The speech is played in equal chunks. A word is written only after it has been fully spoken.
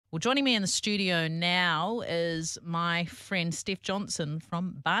Well, joining me in the studio now is my friend Steph Johnston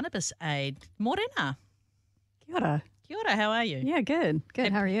from Barnabas Aid. Morena. Kia ora. Kia ora, how are you? Yeah, good.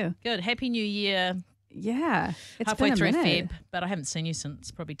 Good. How are you? Good. Happy New Year. Yeah. It's halfway been a through minute. Feb, but I haven't seen you since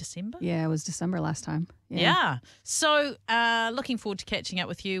probably December. Yeah, it was December last time. Yeah. So looking forward to catching up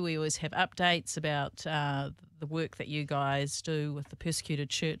with you. We always have updates about the work that you guys do with the Persecuted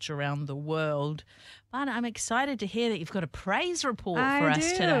Church around the world. But I'm excited to hear that you've got a praise report for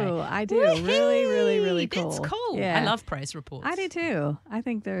us today. I do. Woo-hee! Really cool. That's cool. Yeah. I love praise reports. I do too. I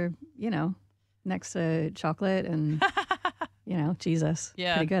think they're, next to chocolate and, Jesus.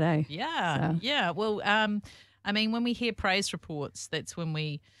 Yeah. Pretty good, eh? Yeah. So. Yeah. Well, I mean, when we hear praise reports, that's when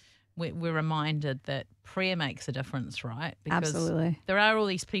we're reminded that prayer makes a difference, right? Because Absolutely. there are all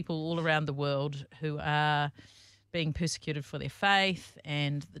these people all around the world who are being persecuted for their faith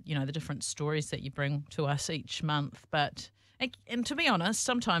and, the different stories that you bring to us each month. But, and to be honest,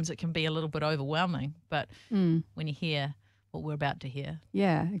 sometimes it can be a little bit overwhelming. But when you hear what we're about to hear.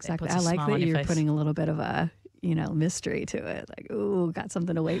 Yeah, exactly. puts a I like smile that on your you're face. putting a little bit of a, mystery to it. Like, ooh, got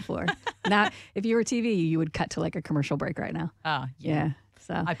something to wait for. Now, if you were TV, you would cut to like a commercial break right now. Ah, Yeah.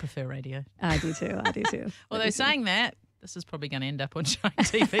 So I prefer radio. I do too. Although saying that, this is probably going to end up on Shine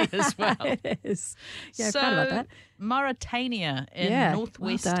TV as well. It is. Yeah, I forgot about that. Mauritania in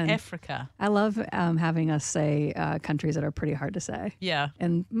northwest well done. Africa. I love having us say countries that are pretty hard to say. Yeah.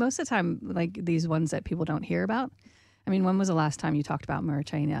 And most of the time, like these ones that people don't hear about. I mean, when was the last time you talked about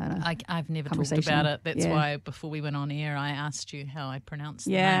Mauritania? I've never talked conversation? about it. That's Yeah. why before we went on air, I asked you how I pronounced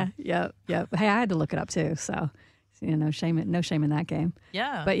the Yeah, name. yep. Hey, I had to look it up too. So, no shame in that game.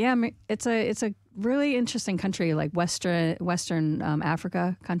 Yeah. But yeah, it's a really interesting country, like Western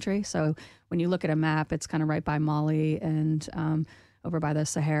Africa country. So when you look at a map, it's kind of right by Mali and over by the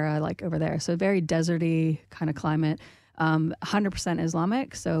Sahara, like over there. So very deserty kind of climate. 100%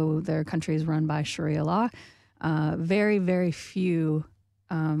 Islamic. So their country is run by Sharia law. Very, very few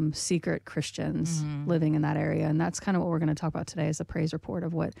secret Christians living in that area. And that's kind of what we're going to talk about today is a praise report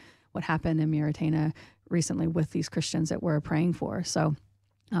of what happened in Mauritania recently with these Christians that we're praying for. So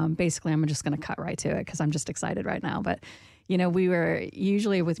basically, I'm just going to cut right to it because I'm just excited right now. But, we were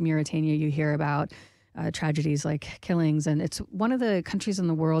usually with Mauritania, you hear about tragedies like killings. And it's one of the countries in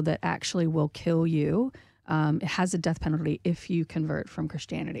the world that actually will kill you. It has a death penalty if you convert from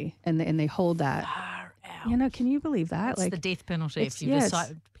Christianity. And they hold that. Far out. Can you believe that? That's the death penalty if you decide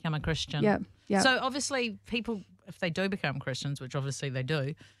to become a Christian. Yeah. So obviously people, if they do become Christians, which obviously they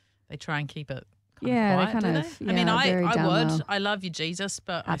do, they try and keep it quiet, they do kind of. they? I mean, very I down would. low. I love you, Jesus,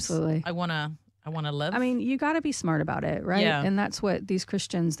 but Absolutely. I want to live. I mean, you got to be smart about it, right? Yeah. And that's what these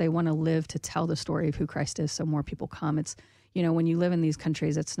Christians, they want to live to tell the story of who Christ is so more people come. It's, when you live in these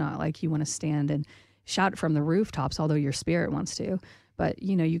countries, it's not like you want to stand and shout from the rooftops, although your spirit wants to. But,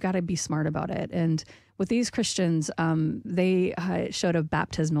 you got to be smart about it. And with these Christians, they showed a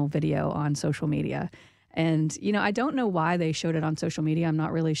baptismal video on social media. And, I don't know why they showed it on social media. I'm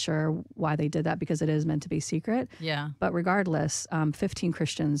not really sure why they did that because it is meant to be secret. Yeah. But regardless, 15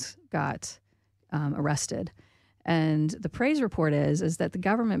 Christians got arrested. And the praise report is that the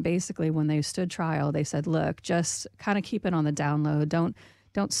government basically, when they stood trial, they said, look, just kind of keep it on the down low. Don't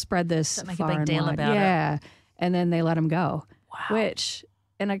spread this Don't make a far big and deal wide. about it. Yeah. And then they let them go. Wow. Which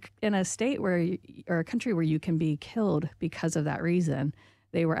in a state where or a country where you can be killed because of that reason,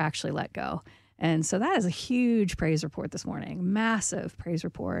 they were actually let go. And so that is a huge praise report this morning, massive praise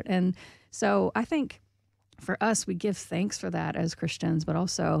report. And so I think for us, we give thanks for that as Christians, but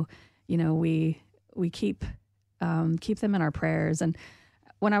also, we keep them in our prayers. And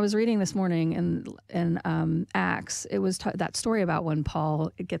when I was reading this morning in Acts, it was that story about when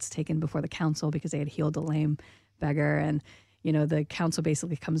Paul gets taken before the council because they had healed a lame beggar. And, the council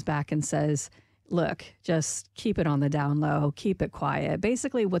basically comes back and says, look, just keep it on the down low, keep it quiet.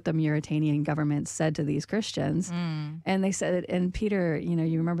 Basically what the Mauritanian government said to these Christians. And they said, and Peter,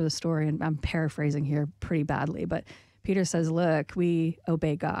 you remember the story, and I'm paraphrasing here pretty badly, but Peter says, look, we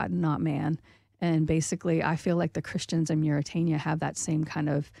obey God, not man. And basically, I feel like the Christians in Mauritania have that same kind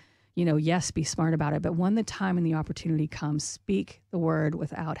of, yes, be smart about it. But when the time and the opportunity comes, speak the word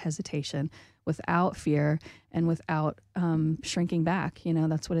without hesitation, without fear, and without shrinking back.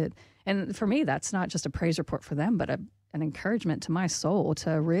 That's what it. And for me, that's not just a praise report for them, but an encouragement to my soul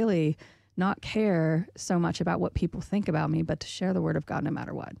to really not care so much about what people think about me, but to share the word of God no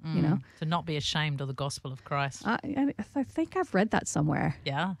matter what, To not be ashamed of the gospel of Christ. I think I've read that somewhere.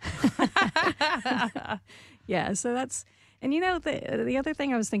 Yeah. Yeah, so that's, and the other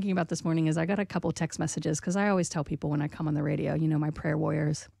thing I was thinking about this morning is I got a couple text messages because I always tell people when I come on the radio, my prayer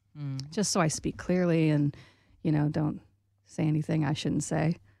warriors, just so I speak clearly and, don't say anything I shouldn't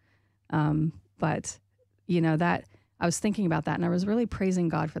say. But, that I was thinking about that, and I was really praising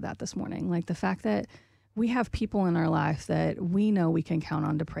God for that this morning. Like the fact that we have people in our life that we know we can count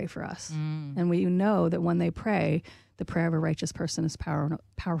on to pray for us. And we know that when they pray, the prayer of a righteous person is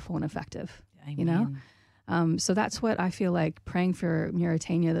powerful and effective. Amen. So that's what I feel like praying for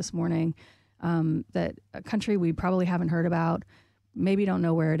Mauritania this morning, that a country we probably haven't heard about, maybe don't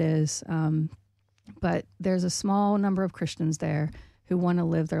know where it is, but there's a small number of Christians there who want to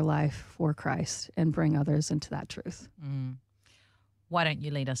live their life for Christ and bring others into that truth. Why don't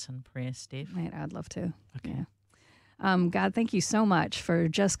you lead us in prayer, Steph? I'd love to. Okay. Yeah. God, thank you so much for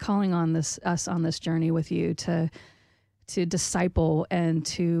just calling on us on this journey with you to disciple and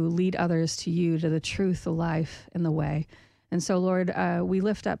to lead others to you, to the truth, the life, and the way. And so, Lord, we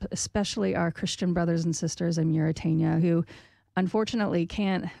lift up especially our Christian brothers and sisters in Mauritania who unfortunately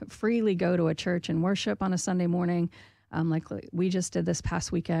can't freely go to a church and worship on a Sunday morning like we just did this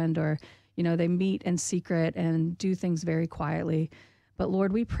past weekend, or, they meet in secret and do things very quietly. But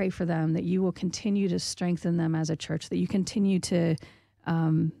Lord, we pray for them that you will continue to strengthen them as a church, that you continue to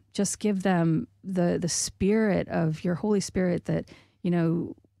just give them the spirit of your Holy Spirit that,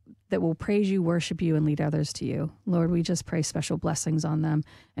 that will praise you, worship you, and lead others to you. Lord, we just pray special blessings on them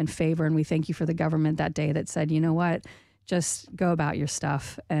and favor. And we thank you for the government that day that said, you know what, just go about your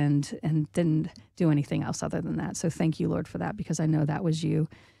stuff and didn't do anything else other than that. So thank you, Lord, for that, because I know that was you.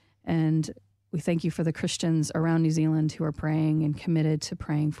 And we thank you for the Christians around New Zealand who are praying and committed to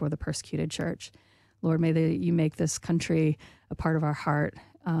praying for the persecuted church. Lord, may you make this country a part of our heart,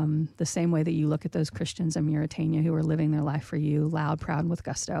 the same way that you look at those Christians in Mauritania who are living their life for you, loud, proud, and with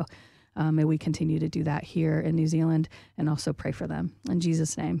gusto. May we continue to do that here in New Zealand and also pray for them. In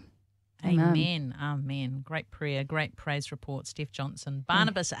Jesus' name. Amen. Amen. Great prayer, great praise report, Steph Johnston.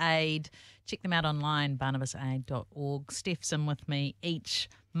 Barnabas Aid. Check them out online, barnabasaid.org. Steph's in with me each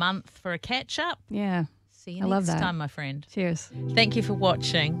month for a catch-up. Yeah. See you next that. time, my friend. Cheers. Thank you for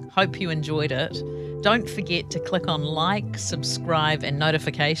watching. Hope you enjoyed it. Don't forget to click on like, subscribe, and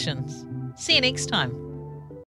notifications. See you next time.